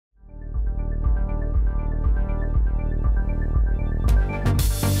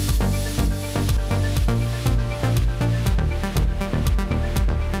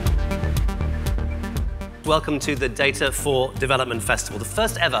welcome to the Data for Development Festival, the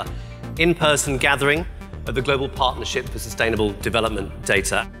first ever in-person gathering of the Global Partnership for Sustainable Development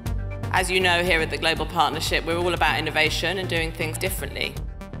Data. As you know, here at the Global Partnership, we're all about innovation and doing things differently.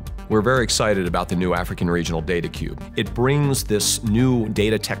 We're very excited about the new African Regional Data Cube. It brings this new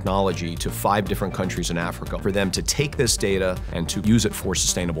data technology to 5 different countries in Africa for them to take this data and to use it for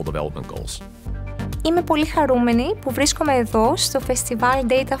sustainable development goals. Είμαι πολύ χαρούμενη που βρίσκομαι εδώ στο φεστιβάλ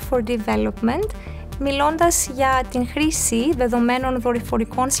Data for Development, μιλώντας για την χρήση δεδομένων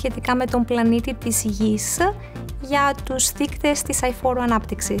δορυφορικών σχετικά με τον πλανήτη της Γης για τους δείκτες της αειφόρου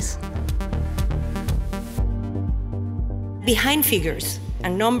ανάπτυξης. Behind figures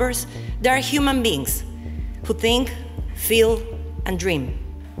and numbers, there are human beings who think, feel, and dream.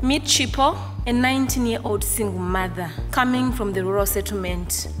 Meet Chipo, a 19-year-old single mother coming from the rural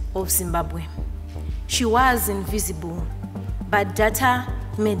settlement of Zimbabwe. She was invisible, but data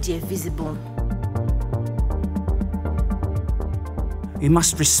made her visible. We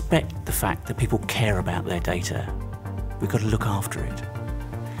must respect the fact that people care about their data. We've got to look after it.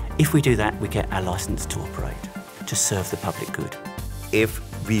 If we do that, we get our license to operate, to serve the public good. If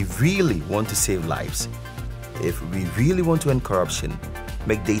we really want to save lives, if we really want to end corruption,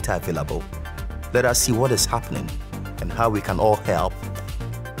 make data available, let us see what is happening and how we can all help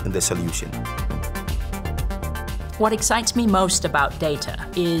in the solution. What excites me most about data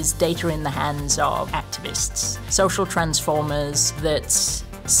is data in the hands of activists, social transformers that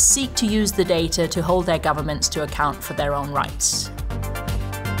seek to use the data to hold their governments to account for their own rights.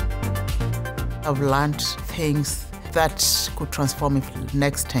 I've learned things that could transform me for the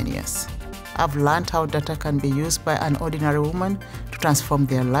next 10 years. I've learned how data can be used by an ordinary woman to transform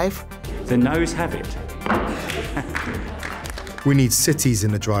their life. The no's have it. We need cities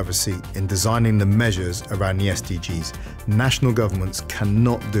in the driver's seat in designing the measures around the SDGs. National governments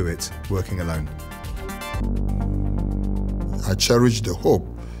cannot do it working alone. I cherish the hope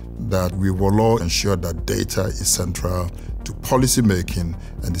that we will all ensure that data is central to policy making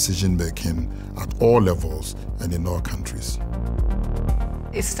and decision making at all levels and in all countries.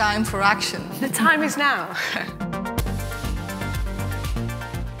 It's time for action. The time is now.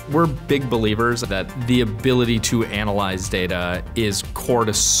 We're big believers that the ability to analyze data is core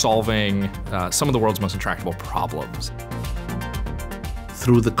to solving some of the world's most intractable problems.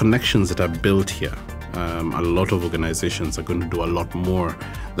 Through the connections that are built here, a lot of organizations are going to do a lot more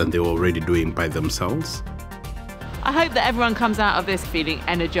than they're already doing by themselves. I hope that everyone comes out of this feeling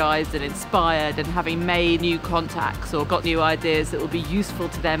energized and inspired and having made new contacts or got new ideas that will be useful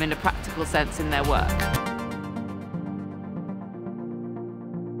to them in a practical sense in their work.